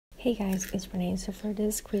Hey guys, it's Renee. So for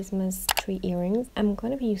this Christmas tree earrings, I'm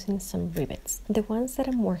going to be using some rivets. The ones that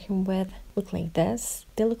I'm working with look like this.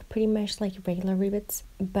 They look pretty much like regular rivets,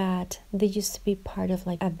 but they used to be part of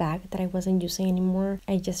like a bag that I wasn't using anymore.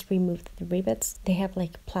 I just removed the rivets. They have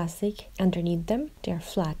like plastic underneath them. They are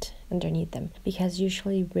flat underneath them because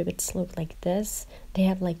usually rivets look like this. They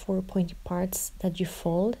have like 4 pointy parts that you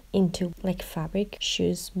fold into like fabric,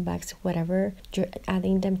 shoes, bags, whatever you're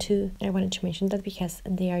adding them to. I wanted to mention that because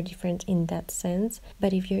they are different in that sense.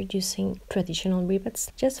 But if you're using traditional rivets,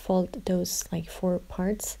 just fold those like 4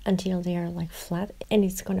 parts until they are like flat, and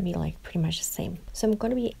it's gonna be like pretty much the same. So I'm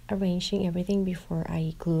gonna be arranging everything before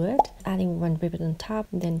I glue it, adding 1 rivet on top,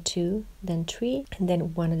 then 2, then 3, and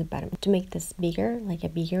then 1 at the bottom. To make this bigger, like a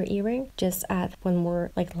bigger earring, just add 1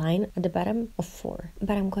 more like line at the bottom of 4.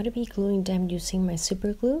 But I'm going to be gluing them using my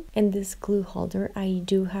super glue and this glue holder. I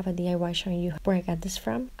do have a DIY showing you where I got this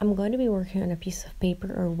from. I'm going to be working on a piece of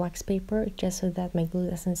paper or wax paper just so that my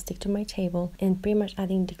glue doesn't stick to my table, and pretty much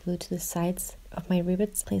adding the glue to the sides of my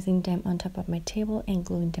rivets, placing them on top of my table and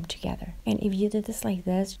gluing them together. And if you do this like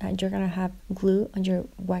this, you're gonna have glue on your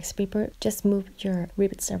wax paper. Just move your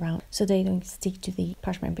rivets around so they don't stick to the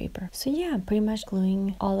parchment paper. So yeah, pretty much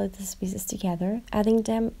gluing all of these pieces together, adding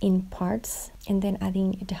them in parts, and then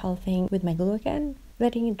adding the whole thing with my glue again,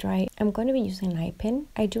 letting it dry. I'm going to be using an eye pin.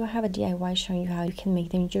 I do have a DIY showing you how you can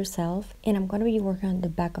make them yourself, and I'm going to be working on the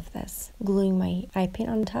back of this, gluing my eye pin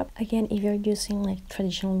on top. Again, if you're using like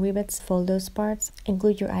traditional rivets, fold those parts and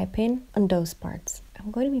glue your eye pin on those parts. I'm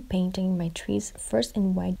going to be painting my trees first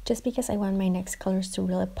in white just because I want my next colors to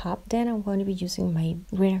really pop. Then I'm going to be using my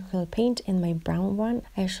green acrylic paint and my brown one.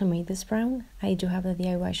 I actually made this brown. I do have the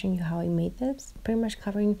DIY showing you how I made this. Pretty much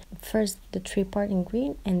covering first the tree part in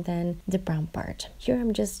green and then the brown part. Here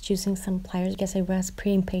I'm just using some pliers because I was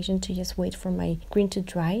pretty impatient to just wait for my green to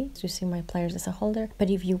dry, using my pliers as a holder. But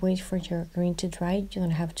if you wait for your green to dry, you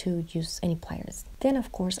don't have to use any pliers. Then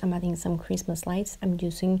of course I'm adding some Christmas lights. I'm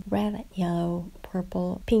using red, yellow,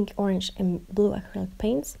 purple, pink, orange, and blue acrylic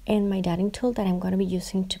paints, and my dotting tool that I'm going to be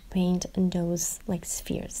using to paint those like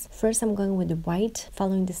spheres. First I'm going with the white,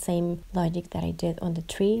 following the same logic that I did on the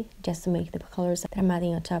tree, just to make the colors that I'm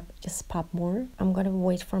adding on top just pop more. I'm going to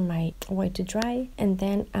wait for my white to dry, and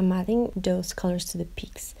then I'm adding those colors to the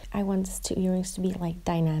peaks. I want these 2 earrings to be like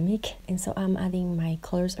dynamic, and so I'm adding my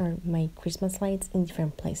colors or my Christmas lights in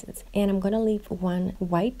different places. And I'm going to leave 1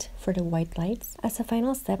 white for the white lights. As a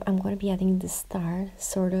final step, I'm going to be adding the star,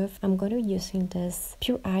 sort of. I'm going to be using this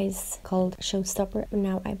Pure Ice called Showstopper.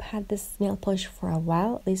 Now, I've had this nail polish for a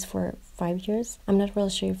while, at least for 5 years. I'm not really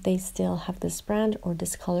sure if they still have this brand or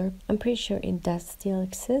this color. I'm pretty sure it does still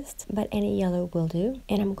exist, but any yellow will do.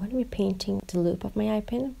 And I'm going to be painting the loop of my eye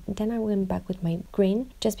pin. Then I went back with my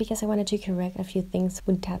green just because I wanted to correct a few things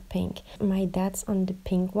with that pink. My dots on the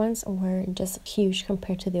pink ones were just huge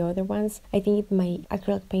compared to the other ones. I think my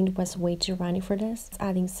acrylic paint was way too runny for this.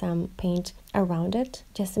 Adding some paint around it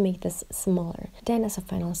just to make this smaller. Then as a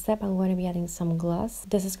final step, I'm going to be adding some gloss.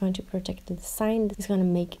 This is going to protect the design. It's going to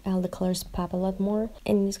make all the colors pop a lot more,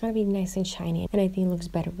 and it's going to be nice and shiny, and I think it looks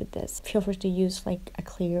better with this. Feel free to use like a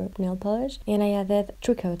clear nail polish, and I added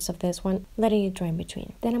 3 coats of this one, letting it dry in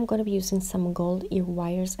between. Then I'm going to be using some gold ear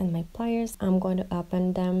wires and my pliers. I'm going to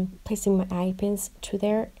open them, placing my eye pins through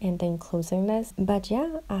there and then closing this. But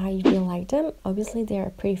yeah, I really like them. Obviously they are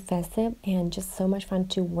pretty festive and just so much fun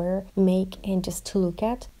to wear, make, and just to look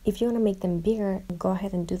at. If you want to make them bigger, go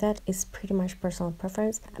ahead and do that. It's pretty much personal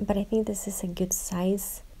preference, but I think this is a good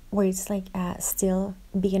size where it's like still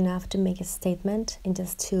big enough to make a statement and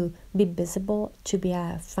just to be visible, to be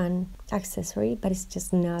a fun accessory, but it's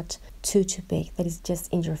just not too big that it's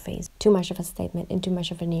just in your face, too much of a statement and too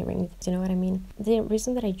much of an earring. Do you know what I mean? The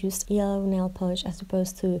reason that I used yellow nail polish as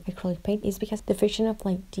opposed to acrylic paint is because the friction of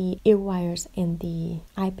like the ear wires and the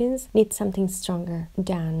eye pins needs something stronger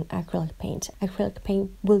than acrylic paint. Acrylic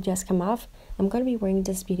paint will just come off. I'm going to be wearing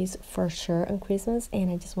these beauties for sure on Christmas,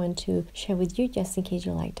 and I just want to share with you just in case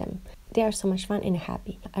you like them. They are so much fun and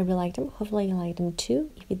happy. I really like them. Hopefully you like them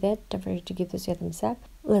too. If you did, don't forget to give this a thumbs up.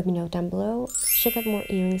 Let me know down below. Check out more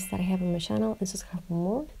earrings that I have on my channel and subscribe for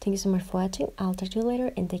more. Thank you so much for watching. I'll talk to you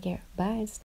later and take care. Bye.